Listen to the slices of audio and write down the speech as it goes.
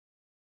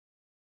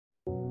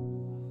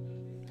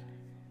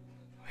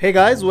Hey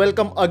guys,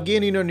 welcome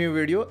again in a new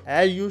video.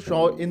 As you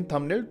saw in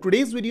thumbnail,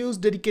 today's video is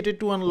dedicated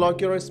to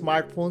unlock your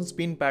smartphone's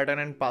pin pattern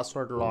and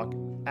password lock.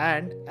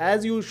 And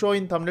as you saw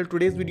in thumbnail,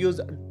 today's video is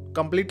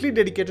completely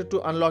dedicated to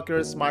unlock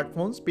your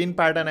smartphone's pin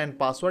pattern and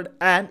password.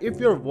 And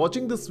if you're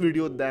watching this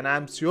video, then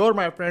I'm sure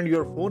my friend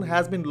your phone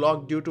has been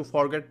locked due to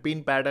forget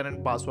pin pattern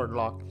and password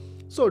lock.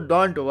 So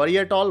don't worry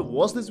at all,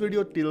 watch this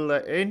video till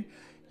the end.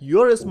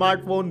 Your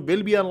smartphone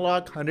will be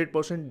unlocked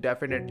 100%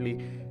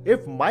 definitely.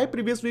 If my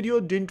previous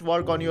video didn't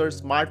work on your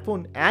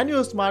smartphone and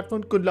your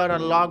smartphone could not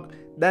unlock,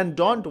 then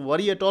don't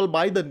worry at all.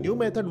 By the new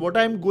method what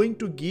I am going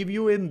to give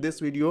you in this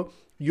video,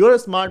 your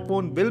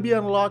smartphone will be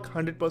unlocked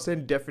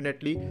 100%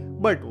 definitely.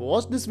 But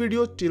watch this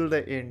video till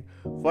the end.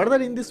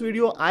 Further in this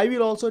video I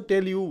will also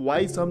tell you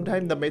why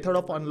sometimes the method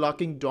of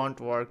unlocking don't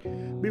work.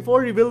 Before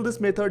reveal this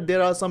method,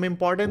 there are some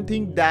important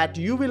things that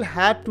you will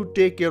have to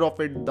take care of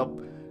it.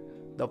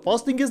 The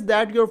first thing is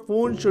that your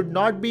phone should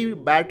not be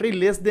battery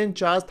less than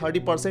charge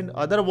 30%,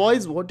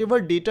 otherwise whatever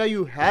data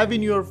you have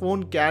in your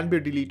phone can be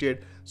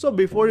deleted. So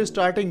before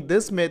starting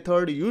this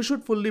method, you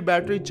should fully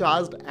battery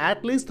charged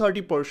at least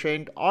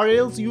 30%, or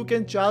else you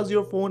can charge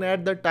your phone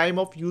at the time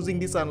of using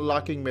this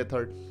unlocking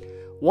method.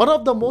 One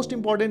of the most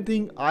important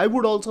thing I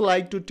would also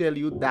like to tell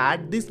you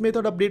that this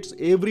method updates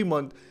every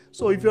month.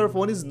 So if your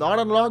phone is not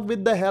unlocked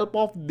with the help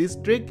of this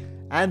trick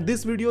and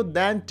this video,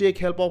 then take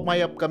help of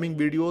my upcoming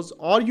videos,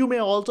 or you may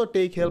also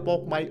take help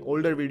of my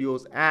older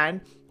videos,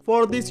 and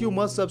for this you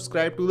must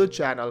subscribe to the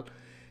channel.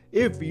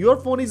 If your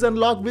phone is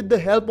unlocked with the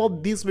help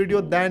of this video,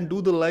 then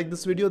do the like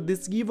this video.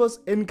 This gives us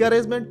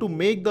encouragement to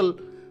make the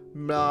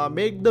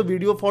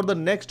video for the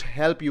next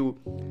help you.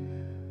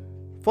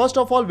 First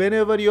of all,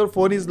 whenever your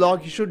phone is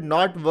locked, you should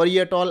not worry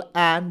at all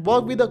and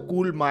work with a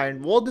cool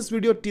mind. Watch this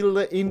video till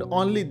the end,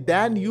 only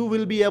then you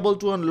will be able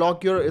to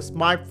unlock your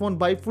smartphone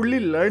by fully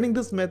learning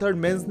this method,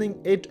 mentioning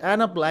it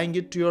and applying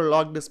it to your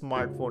locked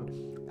smartphone.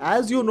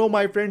 As you know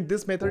my friend,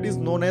 this method is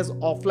known as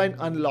offline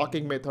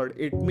unlocking method.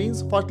 It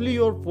means firstly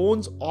your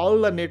phone's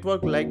all the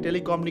network like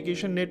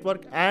telecommunication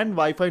network and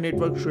Wi-Fi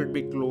network should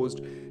be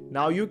closed.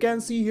 Now you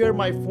can see here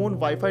my phone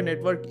Wi-Fi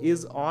network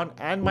is on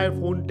and my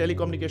phone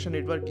telecommunication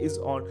network is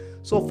on.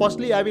 So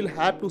firstly I will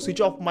have to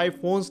switch off my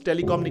phone's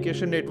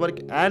telecommunication network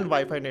and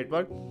Wi-Fi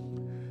network.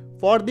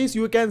 For this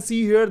you can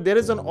see here there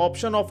is an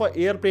option of a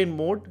airplane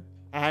mode,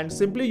 and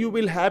simply you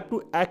will have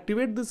to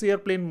activate this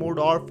airplane mode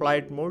or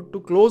flight mode to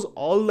close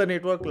all the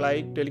network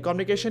like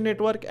telecommunication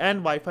network and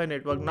Wi-Fi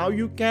network. Now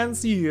you can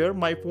see here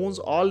my phone's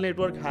all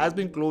network has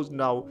been closed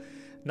now.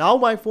 Now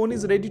my phone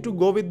is ready to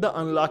go with the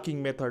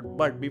unlocking method.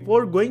 But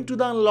before going to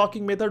the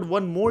unlocking method,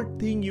 one more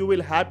thing you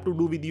will have to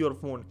do with your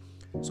phone.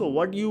 So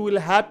what you will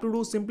have to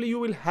do, simply you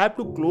will have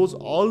to close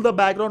all the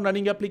background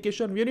running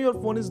application when your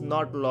phone is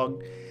not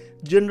locked.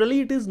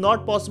 Generally it is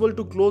not possible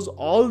to close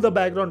all the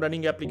background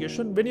running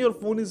application when your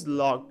phone is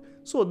locked.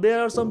 So there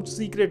are some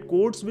secret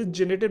codes which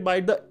generated by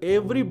the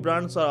every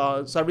brand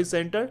service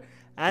center,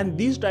 and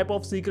these type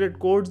of secret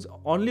codes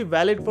only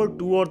valid for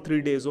 2 or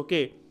 3 days.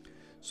 Okay.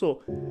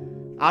 So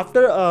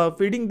after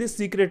feeding this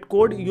secret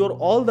code, your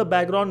all the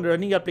background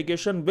running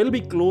application will be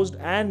closed,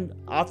 and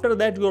after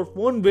that your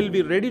phone will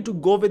be ready to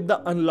go with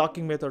the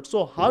unlocking method.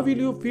 So how will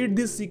you feed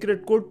this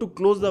secret code to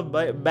close the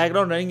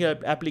background running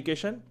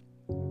application?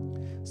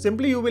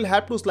 Simply you will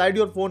have to slide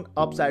your phone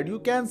upside. You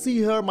can see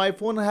here my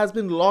phone has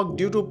been locked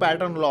due to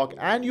pattern lock,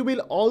 and you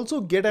will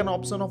also get an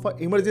option of an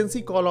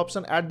emergency call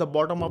option at the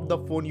bottom of the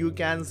phone. You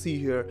can see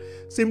here.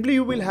 Simply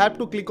you will have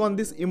to click on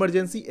this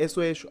emergency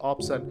SOS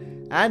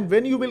option, and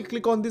when you will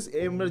click on this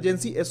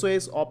emergency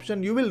SOS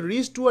option, you will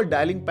reach to a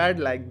dialing pad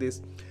like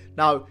this.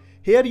 Now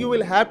here you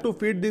will have to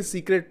feed this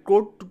secret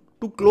code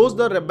to close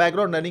the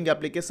background running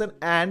application,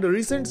 and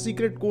recent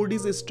secret code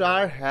is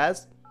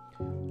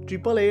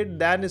 *#888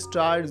 then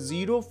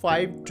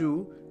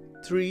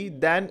 *0523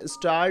 then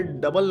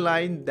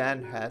 *99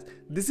 then #.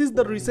 This is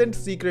the recent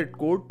secret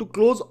code to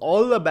close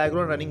all the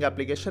background running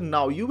application.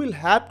 Now you will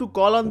have to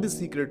call on this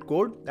secret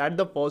code at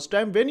the first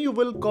time. When you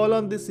will call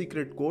on this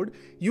secret code,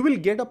 you will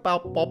get a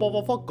pop-up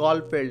of a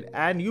call failed,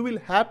 and you will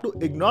have to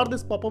ignore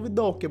this pop-up with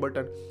the OK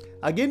button.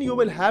 Again you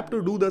will have to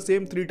do the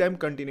same 3 times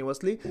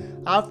continuously.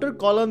 After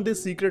call on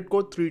this secret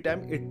code 3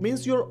 times, it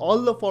means your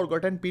all the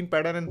forgotten pin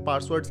pattern and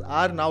passwords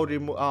are now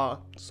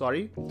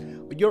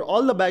your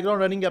all the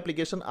background running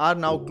application are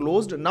now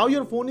closed. Now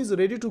your phone is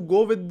ready to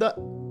go with the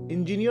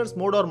engineer's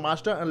mode or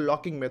master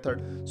unlocking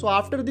method. So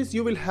after this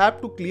you will have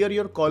to clear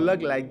your call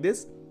log like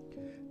this.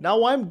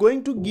 Now I am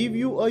going to give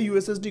you a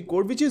USSD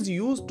code which is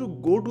used to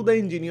go to the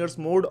engineer's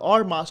mode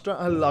or master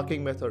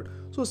unlocking method.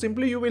 So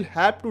simply you will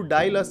have to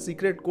dial a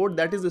secret code,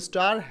 that is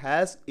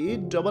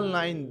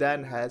 *899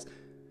 then #.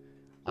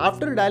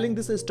 After dialing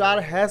this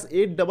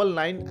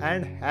 *899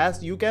 and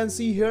 #, you can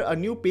see here a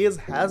new page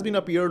has been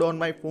appeared on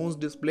my phone's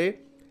display.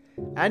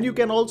 And you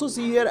can also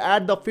see here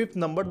at the 5th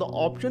number the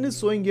option is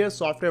showing here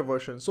software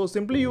version. So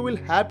simply you will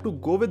have to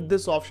go with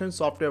this option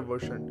software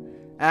version.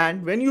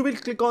 And when you will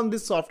click on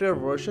this software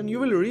version, you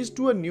will reach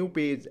to a new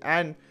page,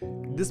 and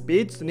this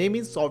page's name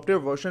is software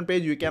version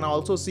page. You can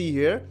also see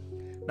here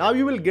Now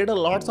you will get a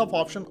lots of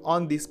options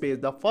on this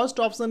page. The first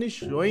option is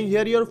showing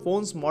here your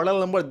phone's model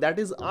number, that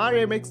is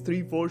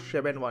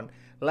RMX3471.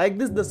 Like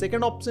this, the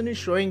second option is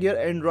showing here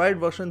Android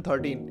version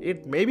 13.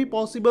 It may be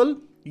possible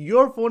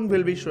your phone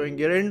will be showing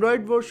here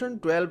Android version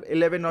 12,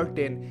 11 or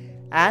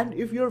 10. And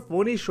if your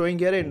phone is showing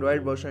here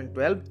Android version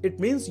 12, it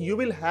means you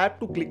will have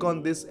to click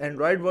on this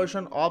Android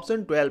version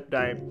option 12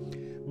 times.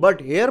 But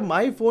here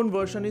my phone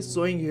version is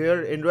showing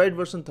here Android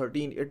version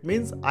 13. It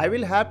means I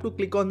will have to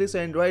click on this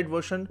Android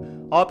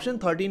version option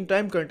 13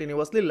 times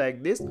continuously,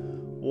 like this.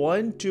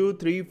 1, 2,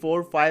 3,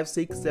 4, 5,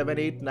 6, 7,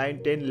 8,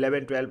 9, 10,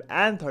 11, 12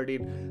 and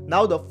 13.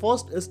 Now the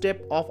first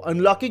step of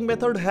unlocking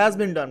method has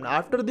been done.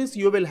 After this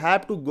you will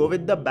have to go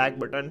with the back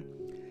button.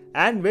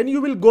 And when you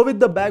will go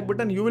with the back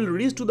button, you will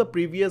reach to the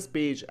previous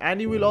page,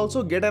 and you will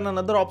also get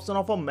another option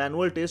of a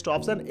manual test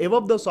option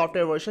above the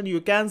software version,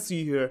 you can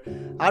see here.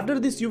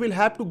 After this you will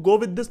have to go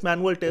with this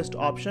manual test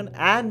option,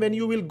 and when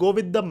you will go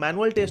with the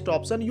manual test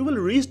option, you will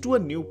reach to a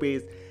new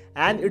page,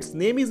 and its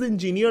name is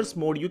engineers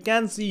mode, you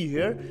can see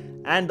here.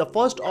 And the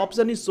first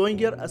option is showing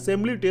here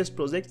assembly test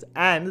projects,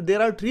 and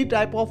there are 3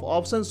 type of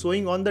options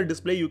showing on the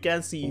display, you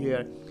can see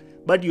here.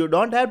 But you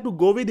don't have to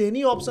go with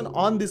any option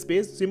on this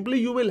page. Simply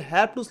you will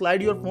have to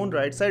slide your phone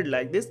right side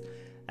like this,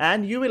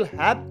 and you will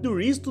have to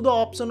reach to the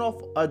option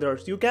of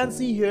others. You can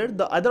see here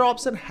the other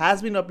option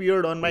has been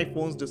appeared on my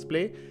phone's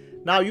display.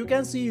 Now you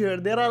can see here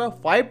there are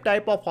 5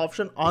 type of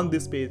option on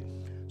this page.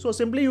 So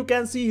simply you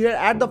can see here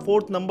at the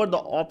 4th number the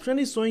option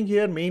is showing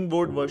here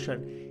mainboard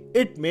version.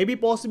 It may be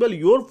possible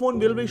your phone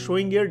will be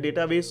showing here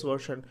database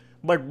version,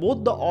 but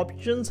both the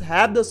options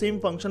have the same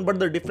function but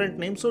the different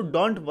name, so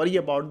don't worry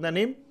about the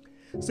name.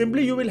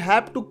 Simply you will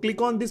have to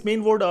click on this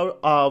mainboard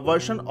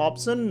version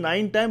option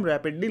 9 times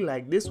rapidly,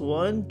 like this.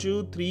 1,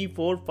 2, 3,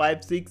 4,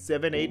 5, 6,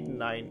 7, 8,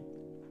 9.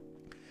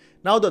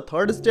 Now the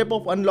third step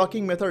of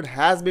unlocking method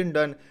has been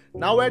done.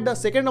 Now at the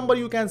second number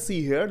you can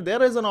see here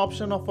there is an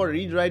option of a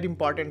read write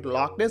important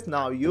lock test.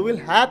 Now you will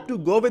have to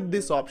go with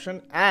this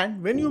option,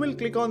 and when you will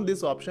click on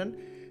this option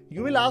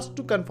you will ask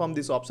to confirm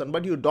this option,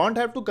 but you don't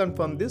have to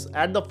confirm this.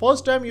 At the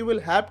first time you will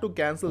have to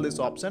cancel this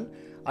option.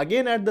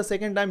 Again at the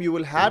second time you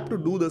will have to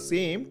do the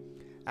same,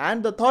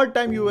 and the third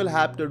time you will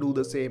have to do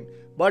the same.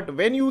 But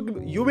when you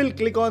will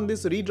click on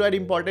this read write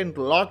important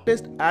lock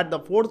test at the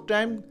 4th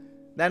time,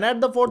 then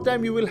at the 4th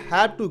time you will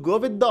have to go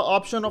with the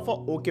option of a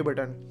OK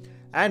button.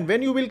 And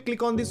when you will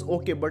click on this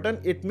OK button,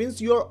 it means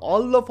your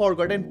all the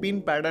forgotten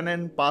pin pattern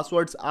and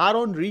passwords are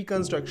on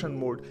reconstruction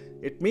mode.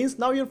 It means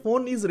now your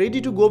phone is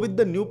ready to go with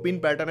the new pin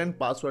pattern and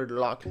password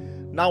lock.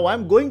 Now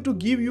I'm going to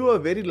give you a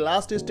very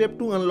last step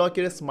to unlock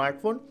your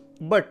smartphone,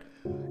 but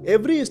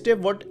every step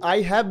what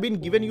I have been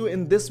given you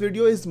in this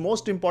video is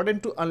most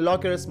important to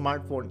unlock your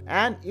smartphone.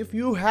 And if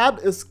you have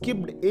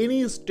skipped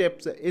any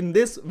steps in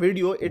this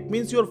video, it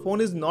means your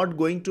phone is not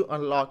going to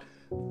unlock.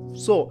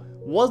 So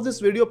watch this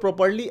video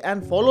properly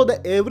and follow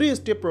the every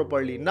step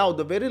properly. Now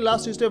the very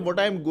last step what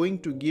I am going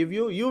to give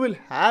you, you will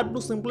have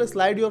to simply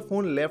slide your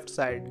phone left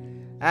side,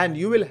 and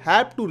you will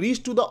have to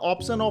reach to the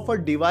option of a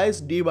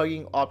device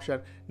debugging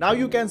option. Now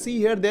you can see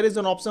here there is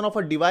an option of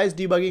a device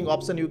debugging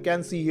option, you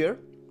can see here.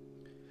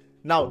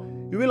 Now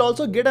you will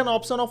also get an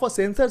option of a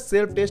sensor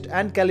self-test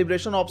and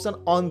calibration option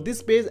on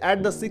this page.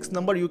 At the 6th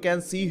number you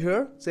can see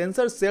here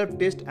sensor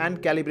self-test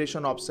and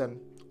calibration option.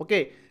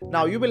 Okay,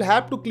 now you will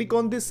have to click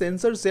on this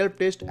sensor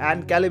self-test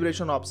and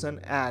calibration option,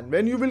 and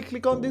when you will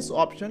click on this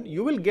option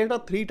you will get a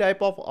 3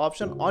 type of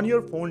option on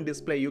your phone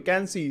display. You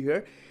can see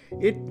here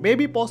it may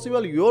be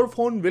possible your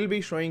phone will be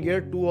showing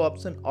here 2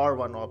 option or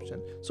 1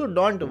 option. So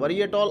don't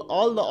worry at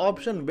all the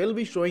option will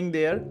be showing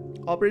there.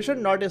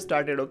 Operation not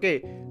started.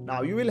 Okay,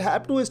 now you will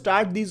have to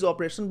start these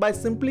operations by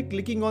simply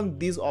clicking on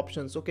these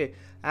options. Okay,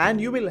 and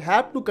you will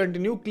have to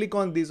continue click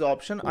on this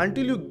option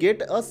until you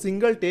get a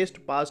single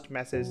test passed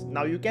message.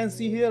 Now you can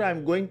see here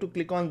I'm going to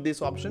click on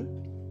this option.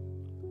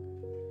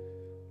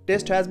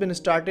 Test has been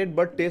started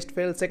but test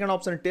failed. Second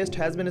option, test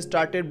has been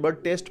started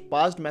but test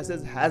passed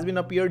message has been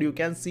appeared, you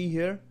can see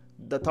here.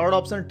 The third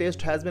option,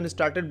 test has been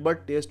started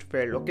but test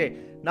failed. Okay,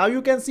 now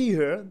you can see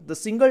here the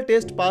single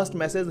test passed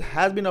message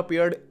has been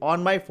appeared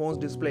on my phone's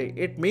display.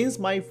 It means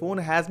my phone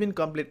has been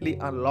completely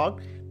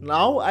unlocked.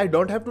 Now I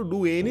don't have to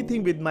do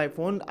anything with my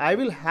phone. I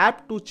will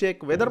have to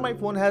check whether my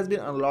phone has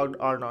been unlocked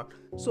or not.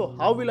 So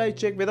how will I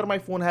check whether my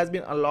phone has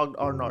been unlocked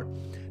or not?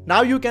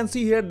 Now you can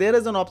see here there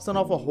is an option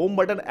of a home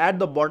button at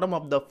the bottom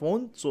of the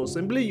phone. So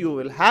simply you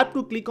will have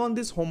to click on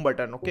this home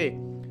button. Okay,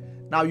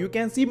 now you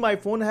can see my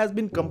phone has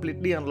been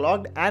completely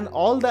unlocked, and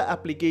all the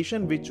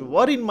application which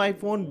were in my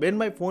phone when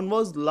my phone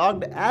was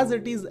locked as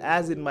it is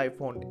as in my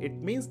phone. It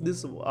means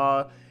this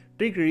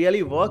trick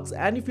really works.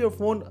 And if your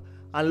phone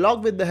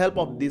unlocked with the help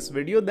of this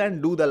video,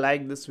 then do the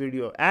like this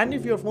video. And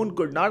if your phone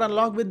could not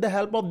unlock with the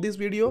help of this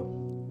video,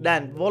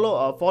 then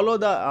follow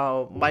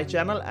the my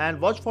channel and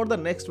watch for the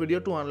next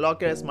video to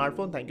unlock your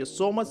smartphone. Thank you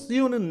so much. See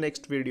you in the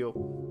next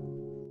video.